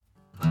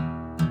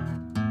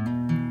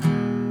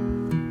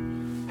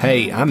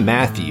Hey, I'm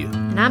Matthew,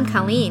 And I'm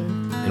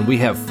Colleen. and we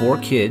have 4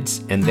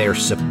 kids, and they're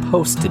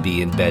supposed to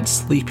be in bed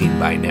sleeping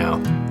by now.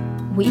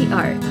 We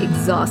are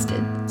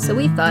exhausted, so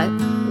we thought,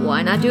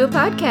 why not do a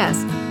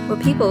podcast where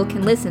people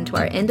can listen to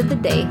our end of the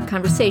day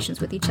conversations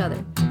with each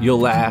other? You'll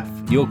laugh,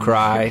 you'll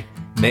cry,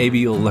 maybe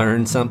you'll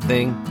learn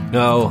something.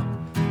 No,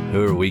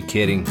 who are we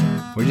kidding?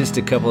 We're just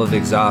a couple of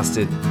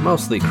exhausted,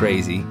 mostly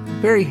crazy,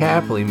 very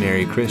happily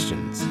married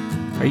Christians.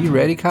 Are you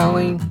ready,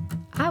 Colleen?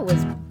 I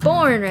was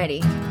born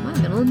ready. My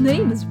middle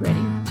name is ready.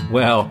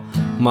 Well,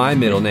 my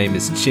middle name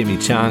is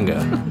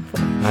Chimichanga.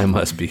 I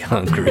must be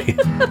hungry.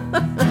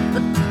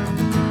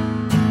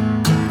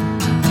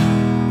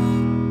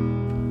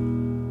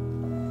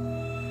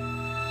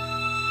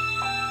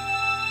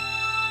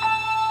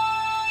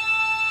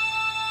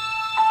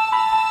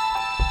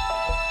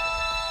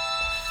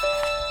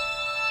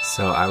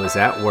 So I was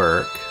at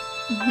work,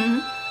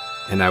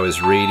 and I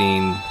was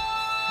reading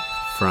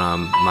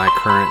from my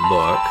current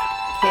book,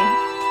 Okay.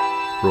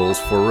 Rules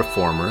for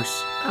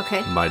Reformers,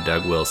 Okay. by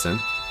Doug Wilson,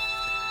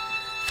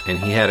 and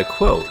he had a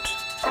quote.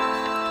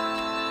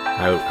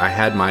 I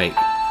had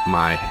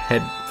my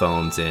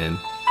headphones in,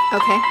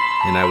 Okay.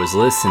 and I was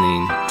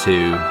listening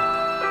to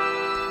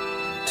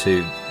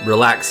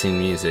relaxing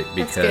music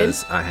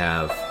because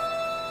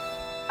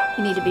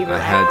You need to be I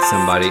relaxed. had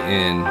somebody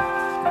in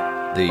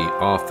the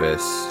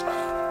office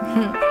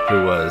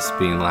who was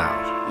being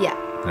loud. Yeah.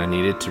 I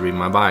needed to read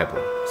my Bible,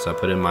 so I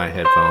put in my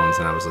headphones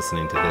and I was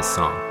listening to this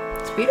song.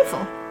 It's beautiful.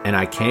 And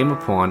I came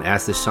upon,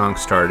 as the song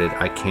started,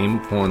 I came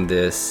upon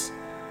this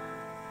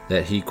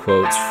that he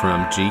quotes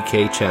from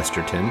G.K.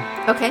 Chesterton.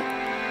 Okay.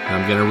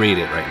 I'm going to read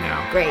it right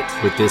now. Great.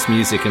 With this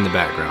music in the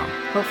background,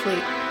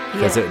 Hopefully.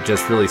 because Yeah. it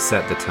just really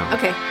set the tone.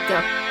 Okay, go.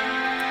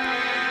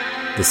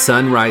 The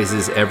sun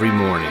rises every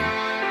morning.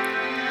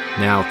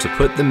 Now, to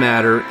put the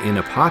matter in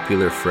a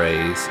popular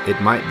phrase,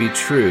 it might be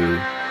true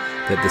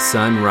that the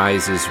sun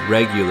rises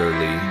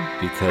regularly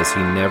because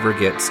he never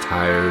gets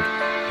tired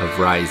of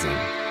rising.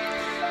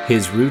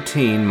 His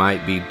routine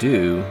might be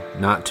due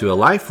not to a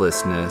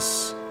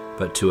lifelessness,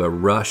 but to a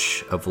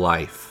rush of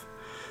life.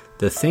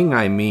 The thing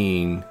I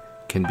mean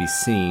can be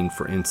seen,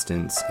 for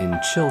instance, in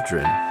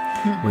children.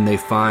 When they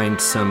find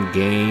some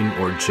game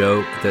or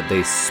joke that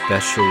they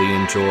specially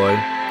enjoy,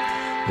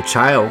 the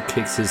child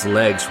kicks his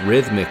legs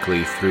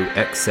rhythmically through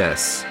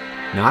excess,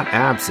 not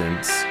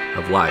absence,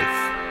 of life.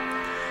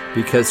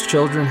 Because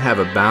children have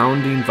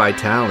abounding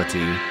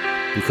vitality,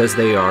 because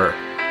they are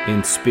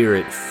in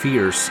spirit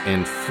fierce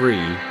and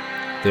free,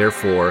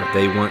 therefore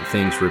they want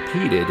things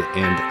repeated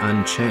and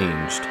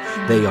unchanged.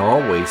 They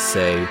always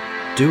say,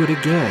 "Do it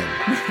again."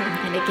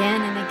 And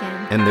again and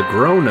again. And the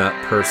grown-up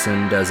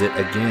person does it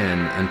again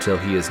until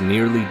he is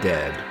nearly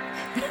dead.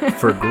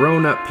 For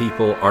grown-up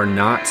people are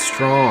not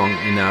strong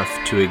enough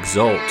to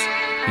exult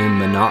in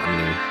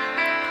monotony.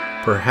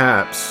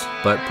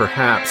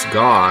 Perhaps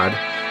God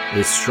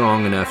is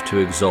strong enough to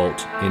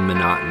exult in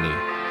monotony.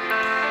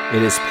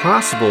 It is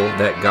possible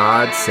that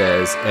God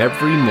says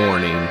every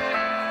morning,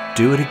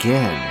 "Do it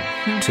again,"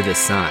 to the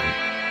sun.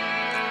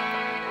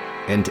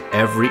 And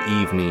every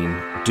evening,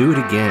 "Do it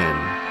again,"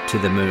 to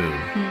the moon.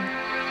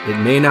 It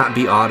may not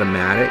be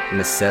automatic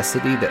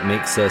necessity that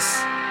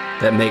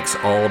makes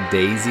all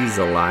daisies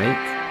alike.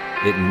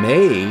 It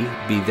may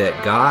be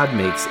that God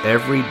makes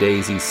every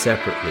daisy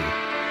separately,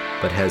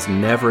 but has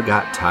never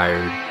got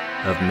tired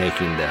of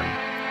making them.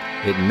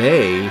 It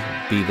may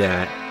be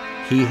that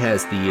he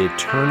has the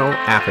eternal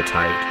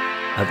appetite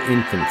of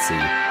infancy,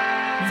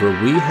 for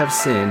we have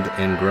sinned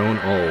and grown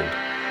old,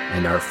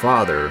 and our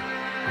Father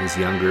is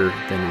younger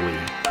than we.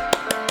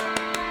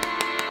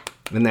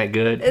 Isn't that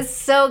good? It's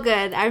so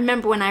good. I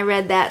remember when I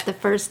read that the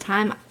first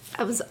time,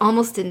 I was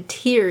almost in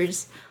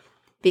tears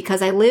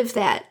because I lived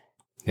that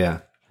Yeah.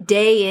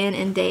 day in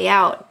and day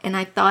out. And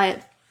I thought,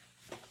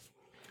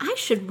 I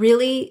should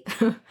really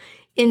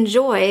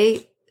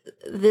enjoy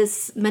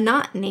this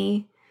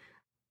monotony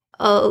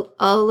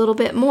a little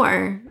bit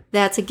more.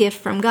 That's a gift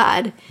from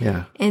God.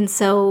 Yeah. And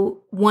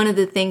so one of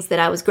the things that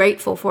I was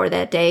grateful for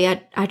that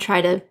day, I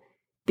try to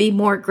be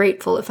more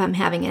grateful if I'm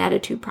having an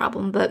attitude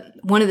problem. But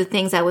one of the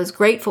things I was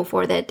grateful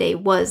for that day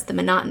was the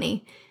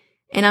monotony.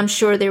 And I'm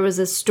sure there was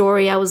a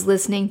story I was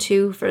listening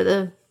to for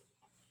the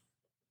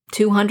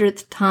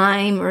 200th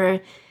time, or,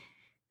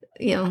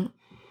 I don't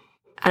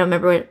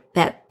remember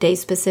that day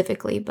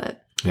specifically,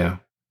 but Yeah.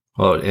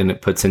 Well, and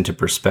it puts into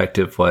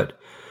perspective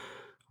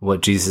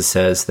what Jesus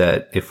says,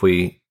 that if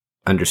we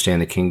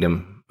understand the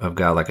kingdom of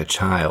God like a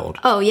child,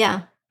 oh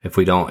yeah. if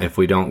we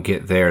don't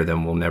get there,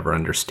 then we'll never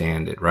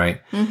understand it,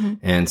 right? Mm-hmm.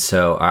 And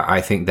so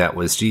I think that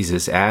was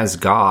Jesus as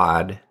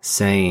God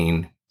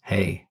saying,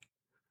 "Hey,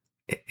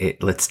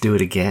 let's do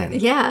it again."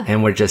 Yeah.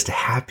 And we're just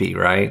happy,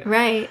 right?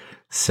 Right.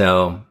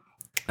 So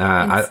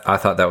I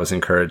thought that was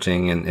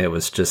encouraging, and it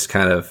was just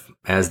kind of,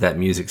 as that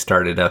music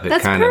started up, it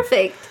That's kind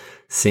perfect. of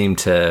seemed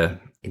to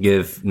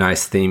give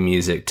nice theme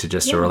music to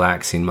just a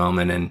relaxing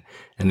moment, and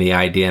the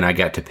idea, and I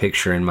got to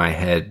picture in my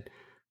head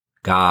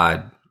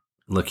God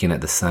looking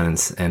at the sun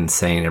and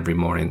saying every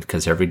morning,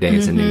 because every day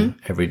is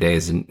every day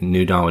is a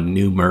new dawn with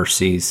new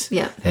mercies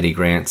that he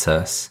grants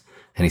us.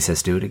 And he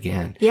says, do it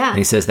again. Yeah. And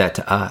he says that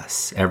to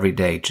us every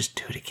day, just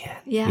do it again.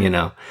 Yeah. You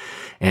know,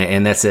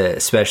 and that's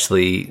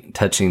especially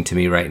touching to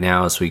me right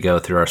now as we go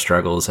through our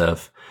struggles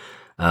of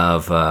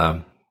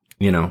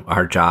you know,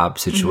 our job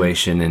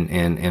situation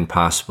and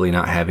possibly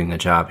not having a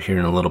job here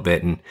in a little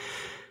bit.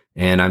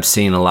 And I'm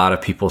seeing a lot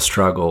of people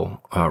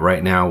struggle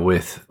right now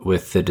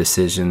with the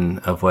decision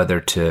of whether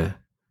to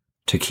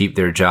keep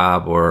their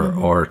job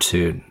or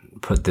to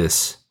put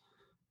this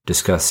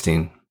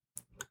disgusting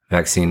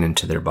vaccine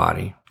into their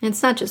body.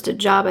 It's not just a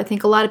job. I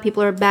think a lot of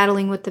people are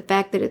battling with the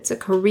fact that it's a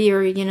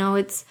career. You know,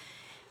 it's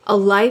a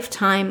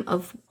lifetime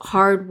of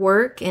hard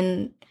work,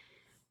 and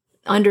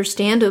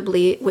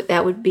understandably,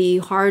 that would be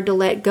hard to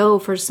let go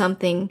for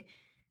something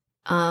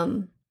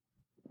that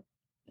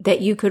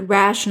you could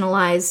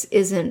rationalize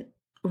isn't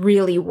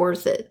really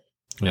worth it.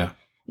 Yeah.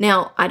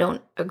 Now, I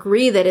don't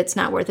agree that it's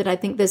not worth it. I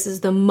think this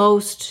is the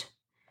most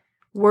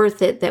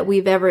worth it that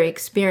we've ever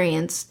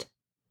experienced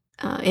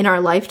in our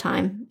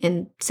lifetime,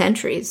 in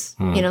centuries.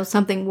 You know,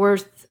 something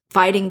worth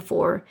fighting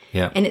for.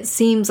 Yeah. And it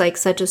seems like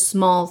such a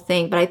small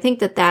thing, but I think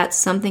that that's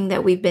something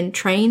that we've been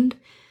trained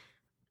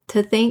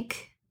to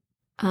think,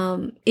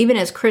 even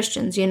as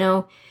Christians, you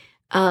know,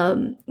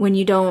 when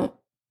you don't,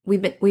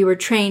 we were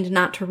trained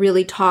not to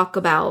really talk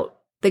about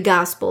the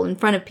gospel in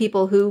front of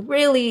people who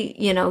really,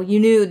 you know, you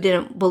knew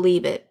didn't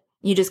believe it.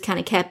 You just kind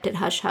of kept it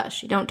hush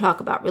hush. You don't talk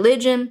about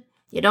religion.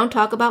 You don't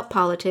talk about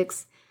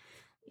politics.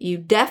 You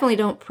definitely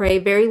don't pray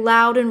very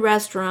loud in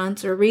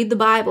restaurants or read the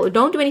Bible.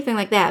 Don't do anything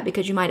like that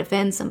because you might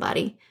offend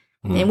somebody.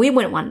 And we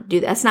wouldn't want to do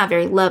that. That's not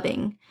very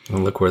loving.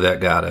 And look where that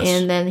got us.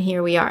 And then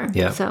here we are.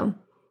 Yeah. So.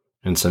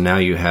 And so now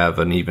you have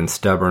an even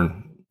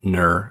stubborner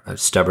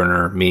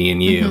me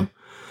and you.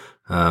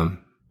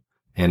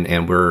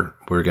 And we're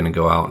going to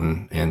go out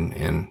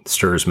and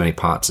stir as many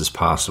pots as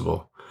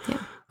possible.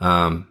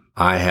 Yeah.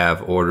 I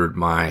have ordered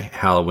my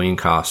Halloween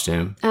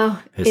costume.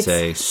 Oh, it's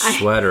a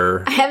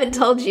sweater. I haven't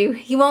told you.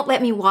 He won't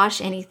let me wash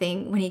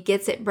anything when he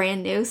gets it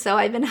brand new, so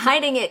I've been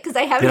hiding it because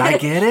I haven't. Did I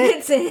get it?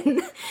 It's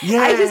in. Yay.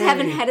 I just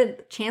haven't had a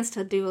chance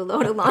to do a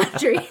load of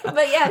laundry,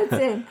 but yeah, it's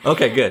in.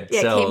 Okay, good.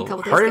 Yeah, so it came a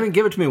couple days hurry ago. and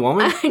give it to me,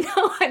 woman. I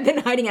know. I've been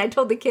hiding. I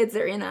told the kids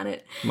they're in on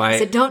it. I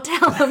said, don't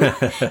tell him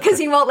because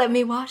he won't let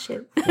me wash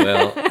it.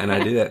 Well, and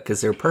I do that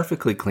because they're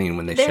perfectly clean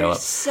when they show They're up.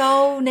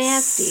 so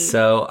nasty.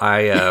 So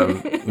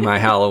my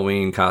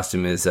Halloween costume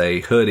is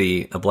a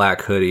hoodie, a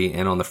black hoodie,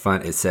 and on the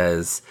front it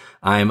says,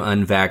 "I'm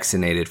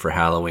unvaccinated for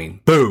Halloween."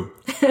 Boo!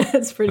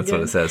 That's pretty That's good.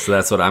 what it says. So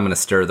that's what I'm going to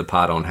stir the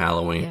pot on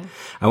Halloween. Yeah.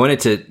 I wanted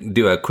to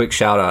do a quick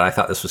shout out. I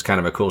thought this was kind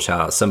of a cool shout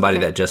out. Somebody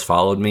that just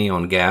followed me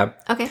on Gab.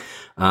 Okay.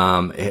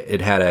 It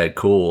had a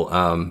cool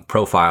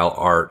profile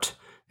art,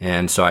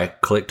 and so I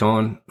clicked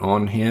on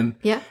him.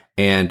 Yeah.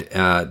 And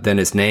then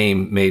his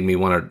name made me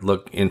want to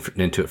look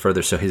into it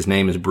further. So his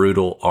name is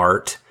Brutal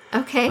Art.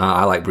 Okay.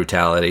 I like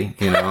brutality.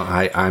 You know,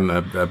 I'm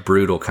a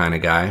brutal kind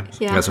of guy.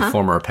 Yeah, As a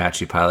former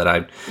Apache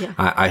pilot,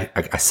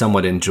 I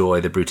somewhat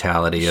enjoy the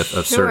brutality of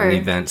certain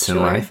events in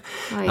life.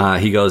 Right.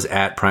 He goes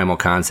at Primal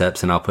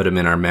Concepts, and I'll put him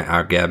in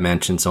our Gab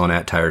mentions on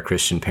at Tired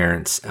Christian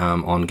Parents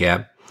on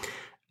Gab.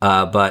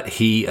 But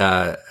he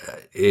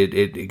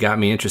it got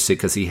me interested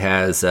because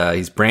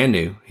he's brand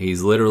new.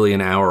 He's literally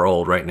an hour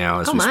old right now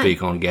as we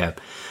speak on Gab.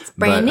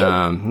 Brand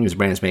new. He was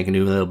brand spanking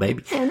new little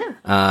baby. I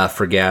know.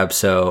 For Gab.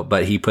 So,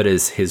 but he put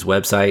his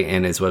website,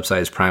 and his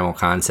website is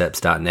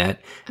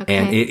primalconcepts.net. Okay.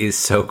 And it is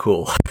so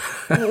cool.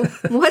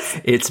 What's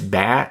It's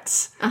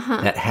bats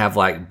that have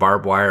like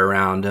barbed wire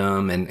around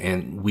them,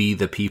 and we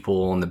the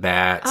people on the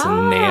bats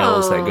and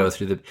nails that go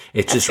through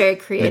it's just very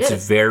creative.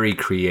 It's very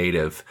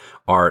creative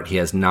art. He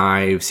has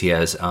knives. He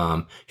has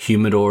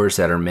humidors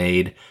that are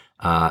made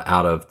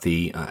out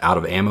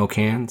of ammo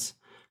cans.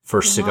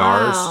 For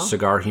cigars,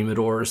 cigar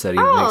humidors that he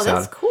makes out. Oh,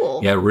 that's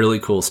cool. Yeah, really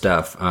cool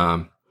stuff.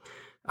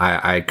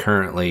 I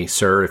currently,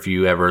 sir, if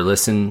you ever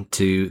listen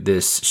to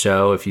this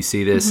show, if you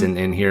see this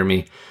and hear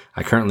me,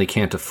 I currently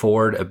can't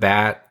afford a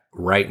bat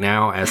right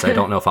now, as I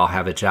don't know if I'll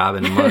have a job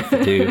in a month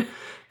due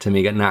to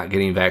me not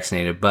getting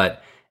vaccinated.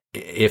 But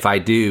if I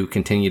do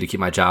continue to keep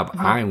my job,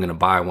 I'm going to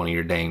buy one of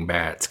your dang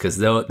bats because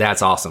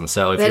that's awesome.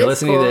 So if you're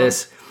listening to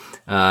this,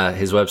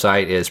 his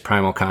website is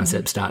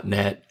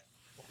primalconcepts.net.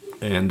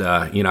 And,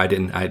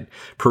 I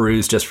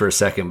perused just for a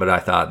second, but I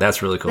thought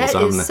that's really cool. That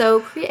is so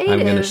creative.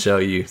 I'm going to show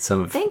you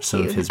some of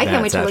his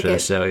bats after the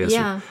show. Yes.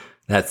 Yeah.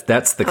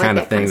 That's the kind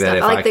of thing that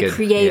if I like I the could,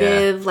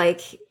 creative,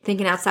 like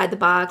thinking outside the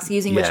box,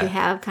 using what you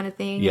have kind of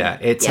thing. Yeah.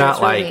 It's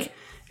not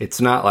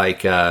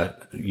like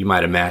you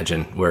might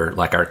imagine where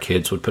like our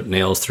kids would put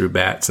nails through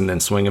bats and then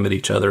swing them at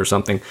each other or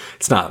something.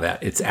 It's not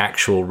that. It's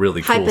actual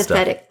really cool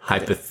stuff.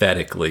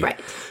 Hypothetically.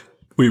 Right.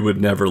 We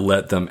would never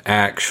let them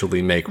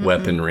actually make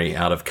weaponry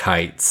out of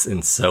kites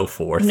and so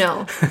forth.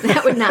 No,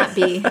 that would not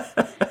be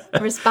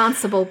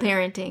responsible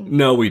parenting.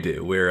 No, we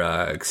do. We're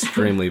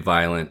extremely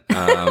violent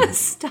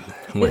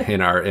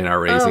in our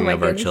raising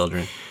of our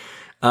children.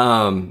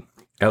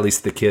 At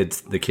least the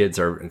kids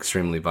are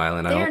extremely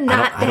violent. They're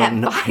not that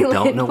violent. I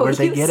don't know where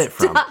they get it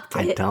from. Stop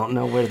I it. don't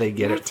know where they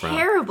get They're it from.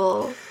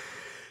 terrible.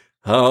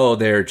 Oh,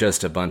 they're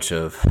just a bunch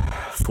of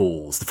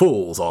fools.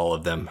 Fools, all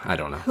of them. I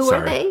don't know. Who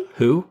are they?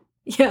 Who?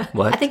 Yeah.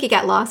 What? I think you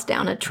got lost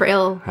down a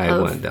trail. I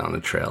went down a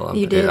trail.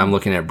 You did? I'm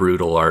looking at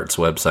Brutal Art's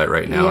website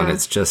right now, and Yeah.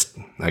 it's just,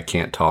 I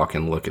can't talk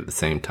and look at the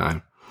same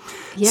time.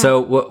 Yeah. So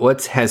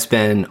what has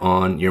been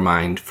on your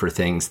mind for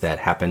things that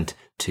happened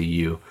to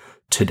you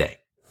today?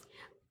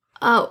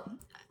 Oh,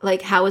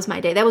 like, how was my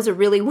day? That was a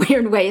really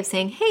weird way of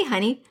saying, hey,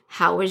 honey,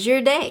 how was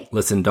your day?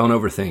 Listen, don't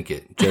overthink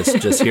it.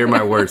 Just hear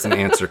my words and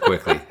answer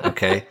quickly,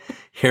 okay?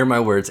 Hear my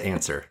words,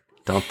 answer.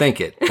 Don't think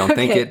it. Don't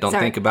think Okay, it. Don't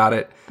sorry. think about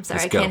it. I'm sorry,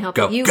 Just I go, can't help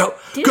go, it. You, go,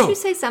 didn't go, you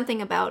say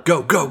something about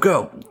go, go,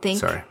 go. think?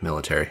 Sorry,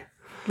 military.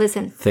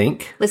 Listen,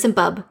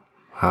 bub.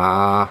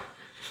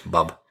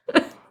 Bub.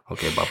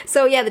 Okay, bub.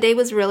 So, yeah, the day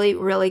was really,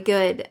 really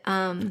good.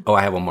 Oh,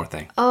 I have one more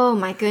thing. Oh,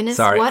 my goodness.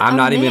 Sorry, what I'm a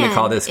not even going to man.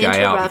 call this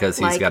guy out Interrupt because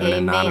he's like got an a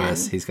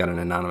anonymous. man. He's got an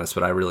anonymous,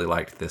 but I really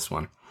liked this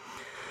one.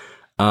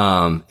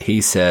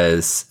 He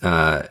says,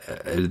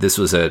 this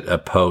was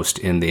a post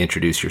in the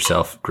Introduce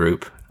Yourself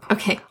group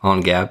Okay.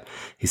 on Gab.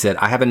 He said,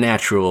 I have a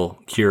natural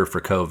cure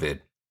for COVID.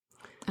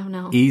 Oh,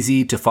 no.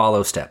 Easy to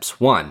follow steps.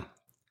 1,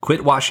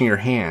 quit washing your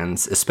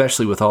hands,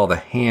 especially with all the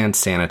hand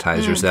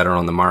sanitizers that are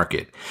on the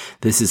market.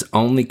 This is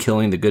only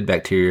killing the good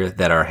bacteria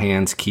that our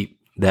hands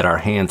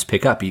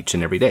pick up each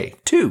and every day.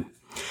 2,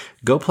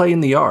 go play in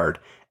the yard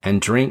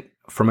and drink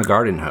from a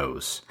garden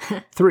hose.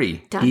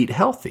 3, eat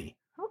healthy.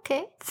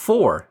 Okay.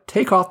 4,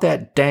 take off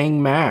that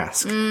dang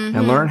mask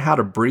and learn how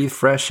to breathe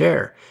fresh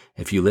air.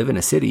 If you live in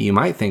a city, you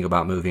might think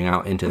about moving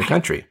out into the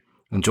country.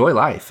 Enjoy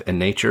life and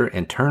nature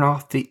and turn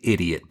off the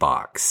idiot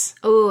box.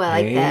 Oh,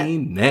 I like that.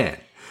 Amen.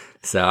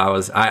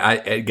 So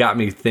it got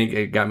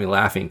me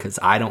laughing because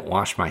I don't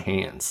wash my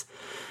hands.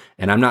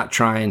 And I'm not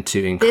trying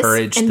to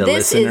encourage the listener.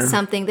 This is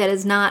something that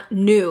is not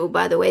new,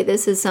 by the way.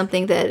 This is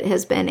something that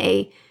has been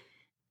a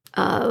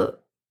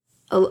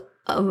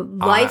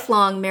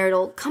lifelong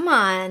marital. Come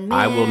on, man.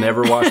 I will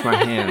never wash my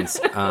hands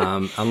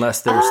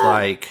unless there's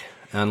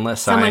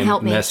unless Someone I'm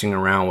help me. messing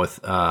around with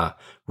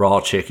raw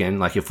chicken.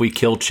 Like if we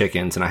kill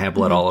chickens and I have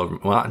blood all over.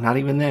 Well, not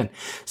even then.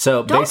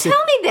 So Don't tell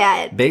me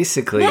that.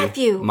 basically,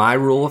 Matthew. my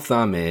rule of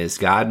thumb is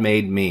God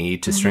made me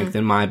to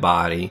strengthen my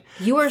body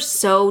You are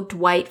so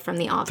Dwight from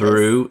The Office.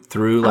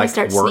 through like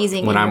start work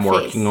sneezing when in I'm your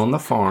working face. on the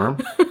farm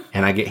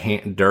and I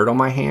get dirt on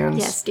my hands.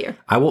 Yes, dear.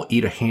 I will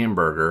eat a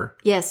hamburger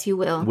Yes, you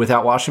will.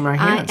 without washing my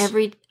hands.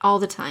 All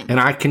the time. And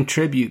I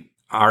contribute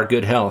our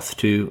good health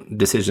to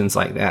decisions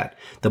like that.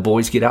 The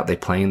boys get out, they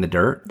play in the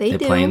dirt, They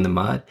do. play in the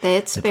mud,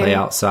 That's they fair. play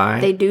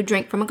outside. They do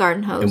drink from a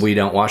garden hose. and we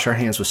don't wash our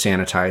hands with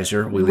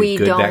sanitizer. We leave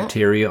good don't.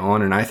 bacteria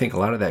on, and I think a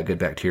lot of that good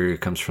bacteria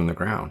comes from the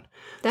ground.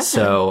 Definitely.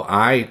 So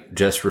I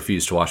just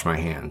refuse to wash my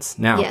hands.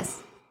 Now,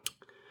 Yes.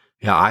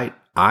 yeah,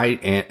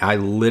 I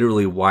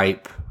literally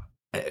wipe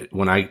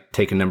when I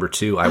take a number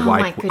 2. I Oh my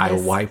wipe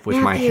goodness. with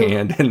my Matthew.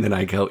 hand, and then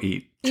I go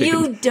eat chicken.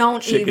 You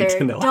don't chicken either.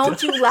 tendon.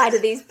 Don't you lie to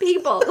these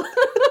people.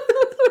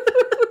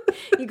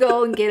 You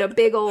go and get a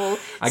big old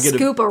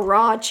scoop of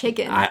raw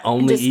chicken. I only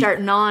and just eat-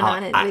 start gnawing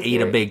on it. I with eat a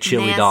your big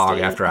chili dog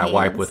nasty after I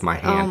wipe hands. with my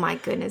hand. Oh my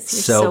goodness,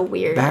 you're so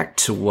weird. Back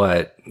to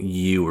what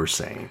you were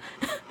saying.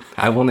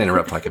 I won't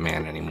interrupt like a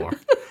man anymore.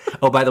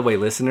 Oh, by the way,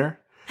 listener,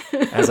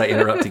 as I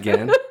interrupt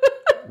again,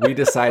 we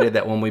decided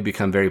that when we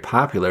become very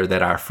popular,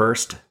 that our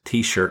first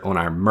T-shirt on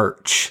our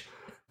merch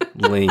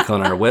link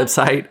on our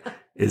website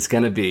is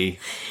going to be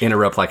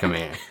 "Interrupt Like a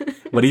Man."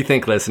 What do you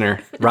think,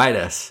 listener? Write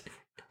us,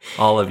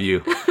 all of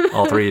you,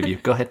 all 3 of you.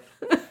 Go ahead.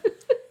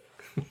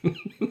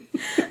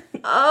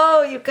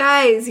 Oh, you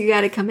guys, you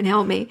got to come and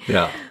help me.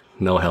 Yeah,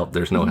 no help.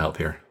 There's no help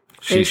here.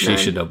 She There's none.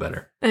 should know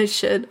better. I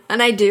should,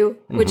 and I do,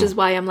 which is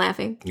why I'm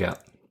laughing. Yeah.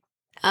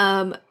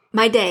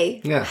 My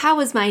day. Yeah. How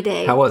was my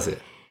day? How was it?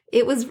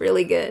 It was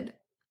really good.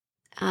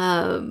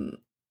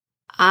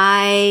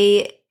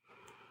 I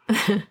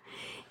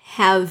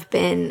have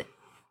been,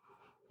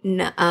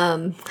 how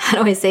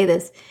do I say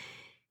this?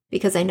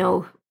 Because I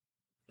know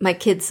my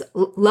kids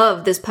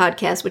love this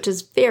podcast, which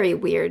is very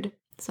weird.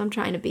 So I'm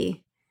trying to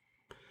be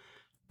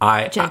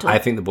gentle. I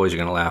think the boys are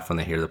going to laugh when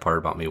they hear the part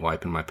about me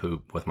wiping my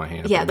poop with my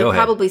hands. Yeah, But they're go ahead.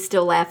 probably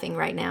still laughing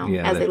right now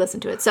Yeah, as they listen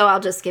to it. So I'll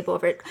just skip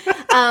over it.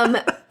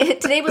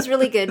 Today was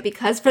really good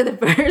because for the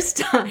first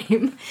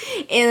time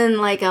in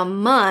like a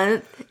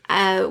month,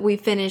 we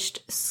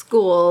finished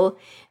school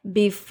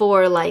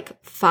before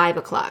like 5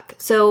 o'clock.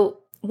 So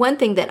one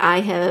thing that I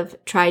have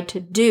tried to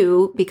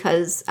do,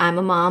 because I'm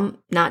a mom,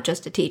 not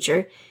just a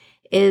teacher,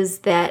 is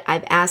that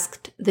I've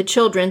asked the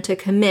children to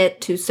commit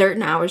to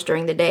certain hours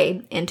during the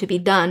day and to be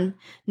done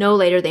no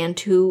later than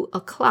 2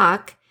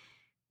 o'clock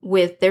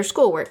with their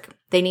schoolwork.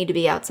 They need to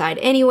be outside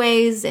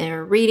anyways,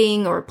 or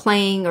reading or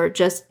playing or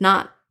just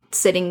not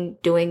sitting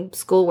doing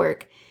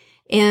schoolwork.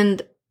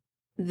 And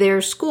their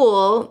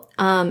school,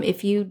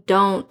 if you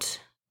don't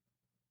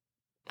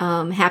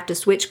have to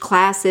switch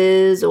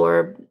classes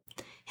or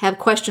have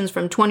questions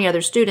from 20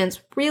 other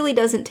students, really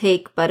doesn't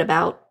take but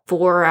about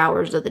 4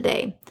 hours of the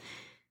day.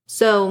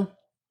 So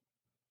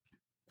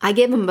I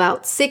give them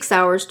about 6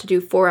 hours to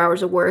do 4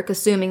 hours of work,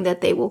 assuming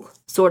that they will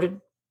sort of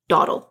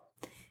dawdle.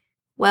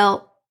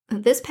 Well,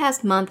 this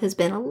past month has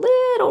been a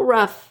little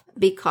rough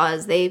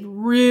because they've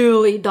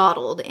really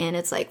dawdled, and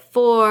it's like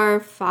 4,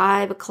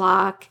 5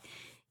 o'clock,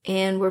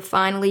 and we're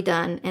finally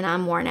done, and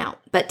I'm worn out.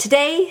 But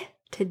today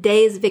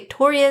is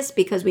victorious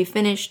because we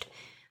finished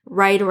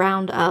right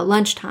around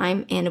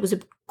lunchtime, and it was a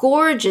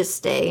gorgeous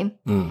day.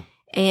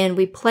 And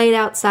we played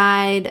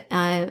outside.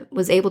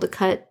 Was able to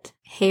cut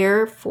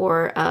hair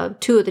for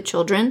 2 of the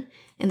children,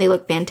 and they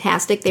look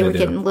fantastic. They were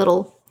getting a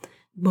little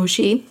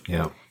bushy.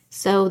 Yeah.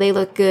 So they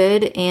look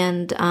good,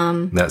 and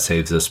that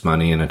saves us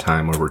money in a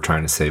time where we're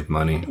trying to save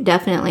money.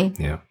 Definitely.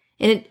 Yeah.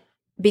 And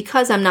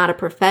because I'm not a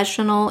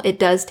professional, it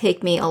does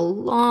take me a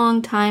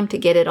long time to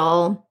get it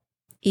all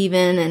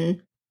even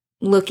and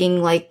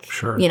looking like,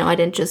 I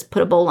didn't just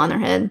put a bowl on their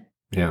head.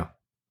 Yeah.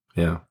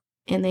 Yeah.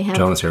 And they have...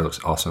 Jonah's hair looks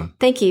awesome.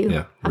 Thank you.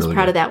 Yeah. I was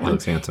proud of that one. He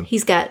looks handsome.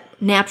 He's got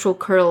natural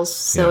curls,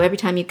 so every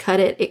time you cut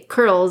it, it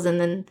curls, and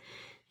then,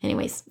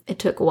 anyways, it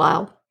took a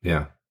while.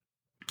 Yeah.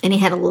 And he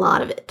had a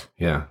lot of it.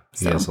 Yeah.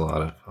 He has a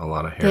lot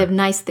of hair. They have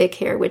nice thick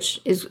hair, which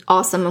is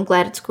awesome. I'm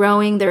glad it's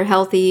growing. They're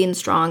healthy and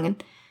strong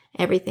and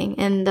everything.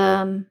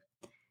 And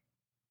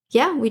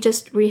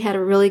we had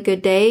a really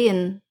good day,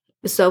 and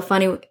it was so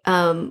funny.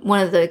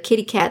 One of the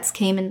kitty cats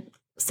came and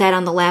sat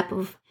on the lap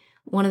of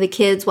one of the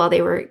kids while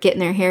they were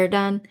getting their hair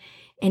done,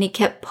 and he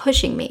kept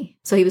pushing me.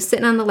 So he was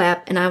sitting on the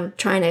lap, and I'm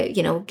trying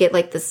to, get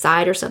like the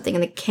side or something,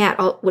 and the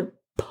cat would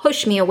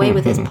push me away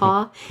with his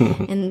paw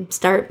and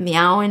start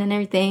meowing and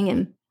everything.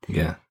 And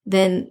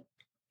then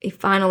he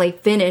finally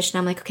finished, and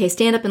I'm like, okay,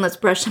 stand up and let's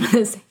brush some of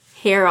this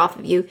hair off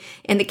of you.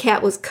 And the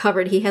cat was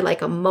covered. He had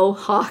like a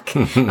mohawk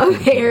of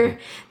hair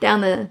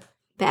down the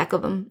back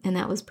of him, and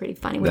that was pretty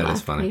funny. We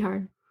laughed pretty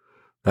hard.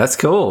 That's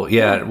cool.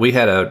 Yeah, we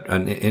had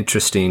an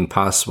interesting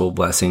possible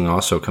blessing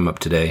also come up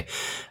today.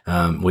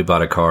 We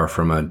bought a car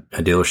from a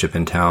dealership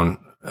in town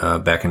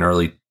back in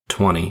early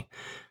 20,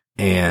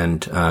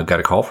 and got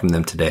a call from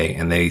them today,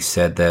 and they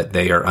said that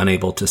they are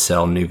unable to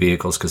sell new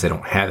vehicles because they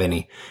don't have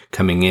any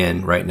coming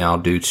in right now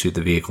due to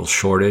the vehicle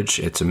shortage.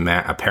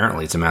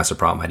 Apparently it's a massive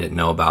problem I didn't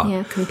know about.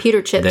 Yeah,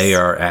 computer chips.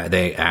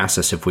 They asked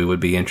us if we would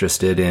be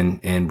interested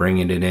in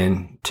bringing it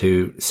in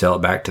to sell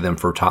it back to them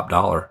for top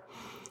dollar.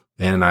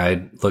 And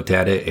I looked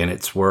at it, and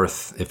it's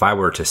worth, if I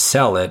were to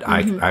sell it,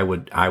 I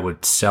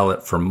would sell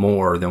it for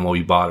more than what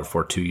we bought it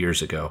for 2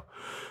 years ago,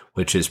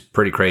 which is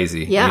pretty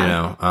crazy.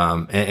 Yeah.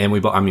 And we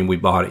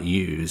bought it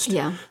used.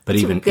 Yeah. But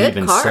even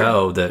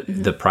so,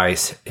 the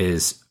price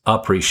is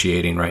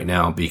appreciating right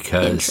now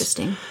because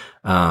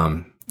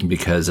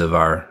of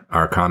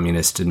our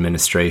communist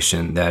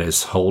administration that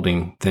is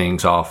holding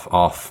things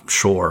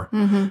offshore.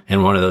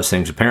 And one of those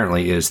things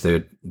apparently is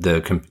the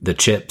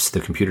chips, the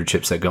computer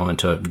chips that go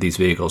into these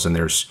vehicles. And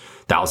there's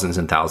thousands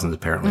and thousands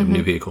apparently of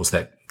new vehicles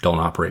that don't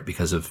operate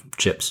because of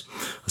chips.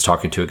 I was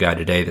talking to a guy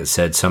today that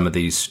said some of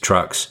these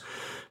trucks,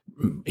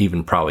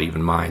 probably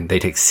even mine, they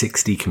take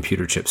 60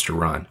 computer chips to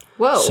run.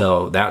 Whoa.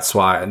 So that's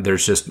why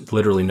there's just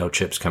literally no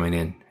chips coming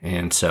in.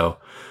 And so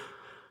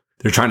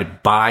they're trying to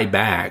buy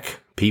back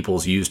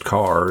people's used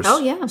cars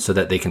so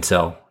that they can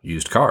sell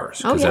used cars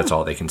because that's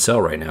all they can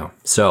sell right now.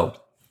 So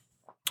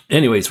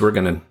anyways, we're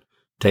going to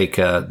take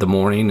the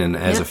morning, and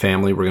as a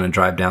family, we're going to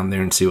drive down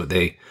there and see what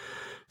they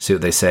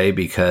say,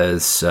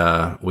 because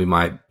we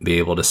might be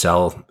able to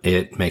sell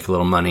it, make a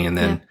little money, and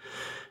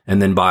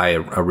then buy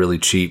a really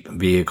cheap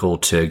vehicle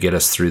to get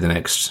us through the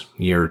next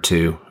year or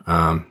two.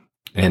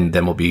 And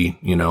then we'll be,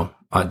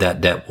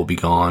 that debt will be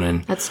gone.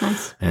 And that's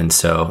nice. And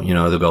so,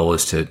 the goal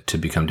is to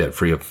become debt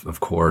free, of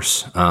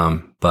course.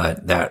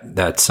 But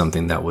that's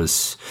something that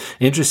was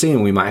interesting.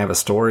 And we might have a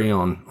story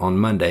on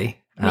Monday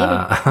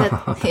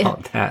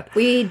about that.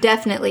 We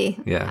definitely,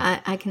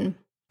 I can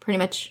pretty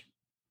much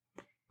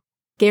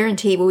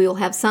guarantee we will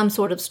have some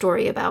sort of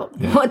story about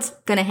what's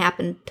going to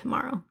happen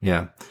tomorrow.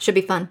 Yeah. Should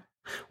be fun.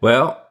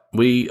 Well,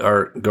 we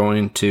are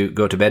going to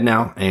go to bed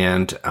now,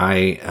 and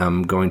I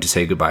am going to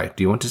say goodbye.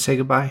 Do you want to say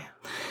goodbye?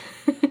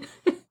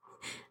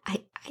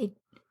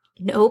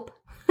 Nope.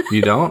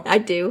 You don't? I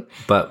do.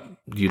 But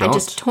you don't? I'm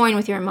just toying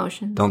with your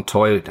emotions. Don't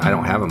toy. I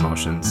don't have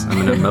emotions.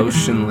 I'm an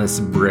emotionless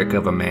brick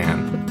of a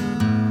man.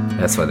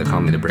 That's why they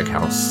call me the Brick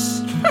House.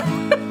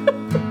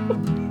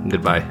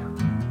 Goodbye.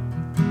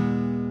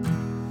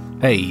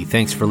 Hey,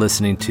 thanks for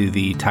listening to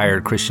the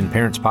Tired Christian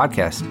Parents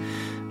podcast.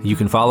 You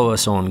can follow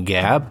us on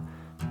Gab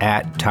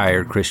at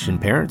Tired Christian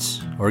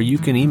Parents, or you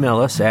can email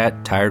us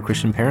at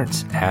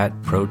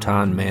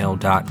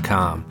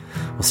tiredchristianparents@protonmail.com.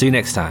 We'll see you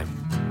next time.